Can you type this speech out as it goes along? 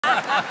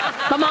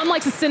My mom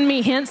likes to send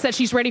me hints that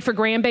she's ready for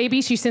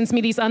grandbaby. She sends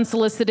me these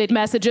unsolicited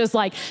messages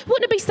like,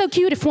 wouldn't it be so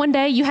cute if one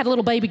day you had a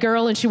little baby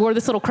girl and she wore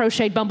this little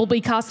crocheted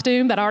bumblebee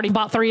costume that I already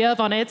bought 3 of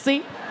on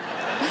Etsy?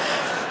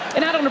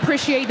 And I don't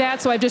appreciate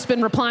that, so I've just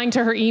been replying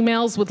to her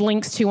emails with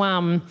links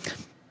to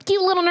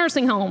cute little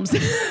nursing homes. Yeah.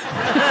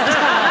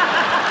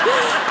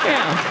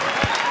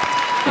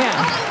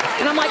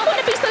 And I'm like, wouldn't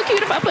it be so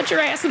cute if I put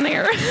your ass in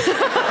there?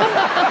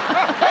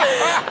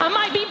 I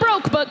might be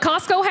broke, but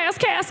Costco has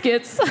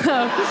caskets.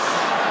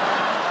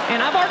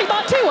 And I've already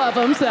bought 2 of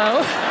them,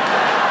 so.